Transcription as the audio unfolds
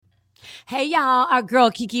Hey, y'all. Our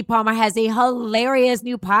girl, Keke Palmer, has a hilarious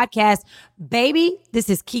new podcast. Baby, this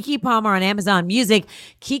is Keke Palmer on Amazon Music.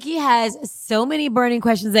 Keke has so many burning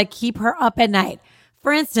questions that keep her up at night.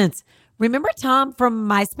 For instance, remember Tom from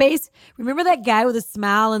MySpace? Remember that guy with a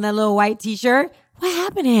smile and that little white t-shirt? What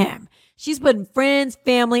happened to him? She's putting friends,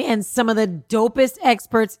 family, and some of the dopest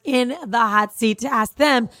experts in the hot seat to ask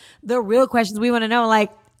them the real questions we want to know,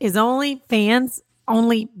 like, is OnlyFans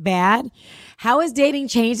only bad? How has dating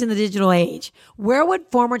changed in the digital age? Where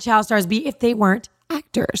would former child stars be if they weren't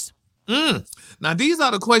actors? Now, these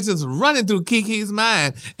are the questions running through Keke's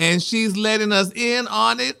mind, and she's letting us in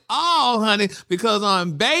on it all, honey, because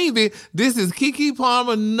on Baby, this is Keke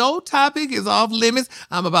Palmer. No topic is off limits.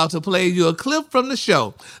 I'm about to play you a clip from the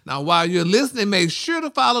show. Now, while you're listening, make sure to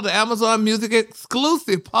follow the Amazon Music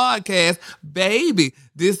exclusive podcast, Baby.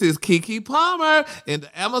 This is Keke Palmer in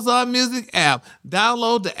the Amazon Music app.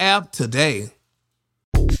 Download the app today.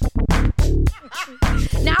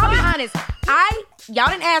 Now, I'll be honest. Y'all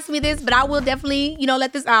didn't ask me this, but I will definitely,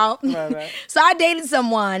 let this out. Right. So I dated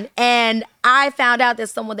someone, and I found out that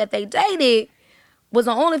someone that they dated was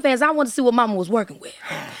on OnlyFans. I wanted to see what mama was working with.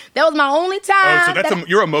 That was my only time. Oh, so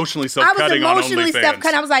you're emotionally self-cutting on OnlyFans. I was emotionally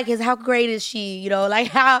self-cutting. I was like, how great is she? How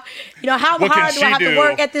hard do I have to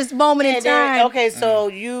work at this moment in time? Okay, so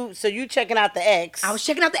you checking out the ex. I was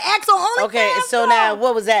checking out the ex on OnlyFans. Okay, so now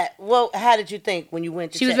what was that? How did you think when you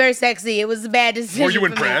went to She was very sexy. It was a bad decision. Were you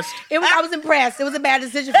impressed? I was impressed. It was a bad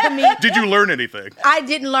decision for me. Did you learn anything? I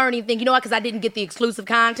didn't learn anything. You know what? Because I didn't get the exclusive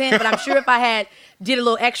content, but I'm sure if I had did a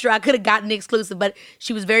little extra, I could have gotten the exclusive, but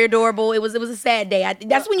she was very adorable. It was a sad day.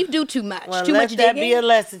 That's when you do too much. Well, too much digging. Let that be a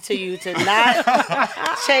lesson to you to not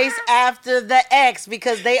chase after the ex,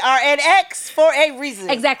 because they are an ex for a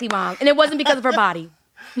reason. Exactly, Mom. And it wasn't because of her body.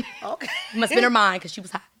 Okay. It must have been her mind, because she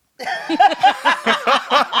was hot.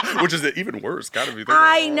 Which is even worse. Gotta be.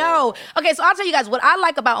 I know. Okay, so I'll tell you guys what I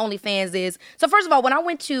like about OnlyFans is. So first of all, when I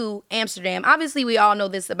went to Amsterdam, obviously we all know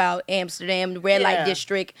this about Amsterdam, the red light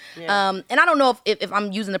district. Yeah. And I don't know if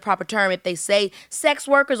I'm using the proper term, if they say sex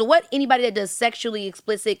workers or what, anybody that does sexually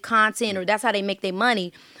explicit content or that's how they make their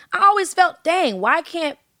money. I always felt, dang, why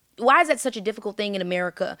is that such a difficult thing in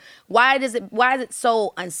America? Why is it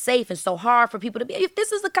so unsafe and so hard for people to be? If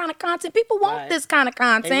this is the kind of content, people want this kind of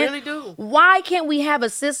content. They really do. Why can't we have a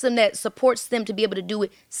system that supports them to be able to do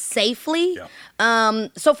it safely? Yeah.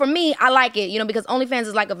 So for me, I like it, because OnlyFans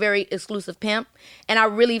is like a very exclusive pimp, and I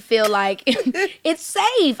really feel like it's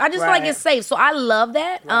safe. I just feel like it's safe. So I love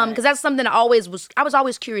that because that's something I was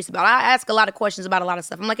always curious about. I ask a lot of questions about a lot of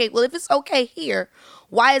stuff. I'm like, hey, well, if it's okay here,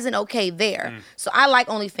 why isn't it okay there? So I like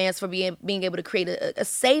OnlyFans for being able to create a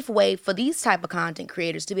safe way for these type of content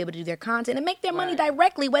creators to be able to do their content and make their money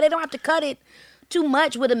directly where they don't have to cut it too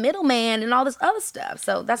much with a middleman and all this other stuff.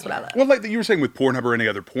 So that's what I love. Well, like you were saying with Pornhub or any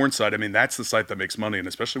other porn site, I mean, that's the site that makes money, and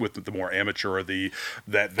especially with the more amateur or that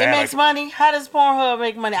it makes money. How does Pornhub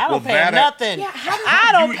make money? I don't pay them nothing. I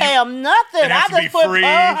don't pay them nothing. I just put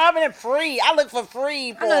Pornhub in free. I look for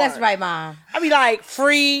free porn. I know that's right, Mom. I be like,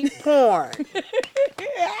 free porn.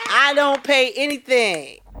 I don't pay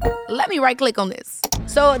anything. Let me right click on this.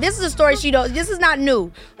 So this is a story this is not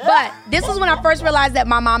new, but this is when I first realized that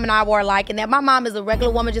my mom and I were alike, and that my mom is a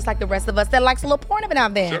regular woman just like the rest of us that likes a little porn every now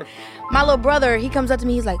and then. Sure. My little brother, he comes up to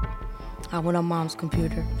me, he's like, I went on Mom's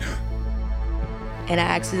computer and I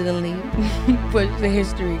accidentally pushed the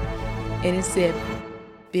history and it said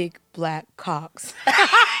big black cocks.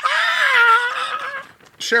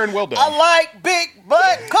 Sharon, well done. I like big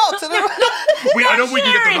butt cocks. I know we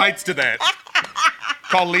can get the rights to that.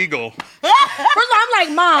 Call legal. First of all, I'm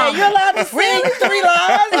like, Mom. Hey, you're allowed to sing 3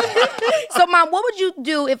 lines. So, Mom, what would you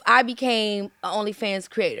do if I became an OnlyFans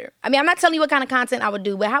creator? I mean, I'm not telling you what kind of content I would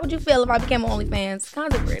do, but how would you feel if I became an OnlyFans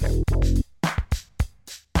content creator?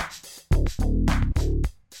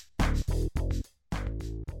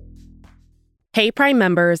 Hey, Prime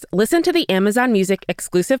members, listen to the Amazon Music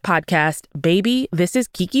exclusive podcast, Baby, This is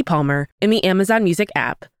Keke Palmer, in the Amazon Music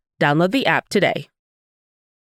app. Download the app today.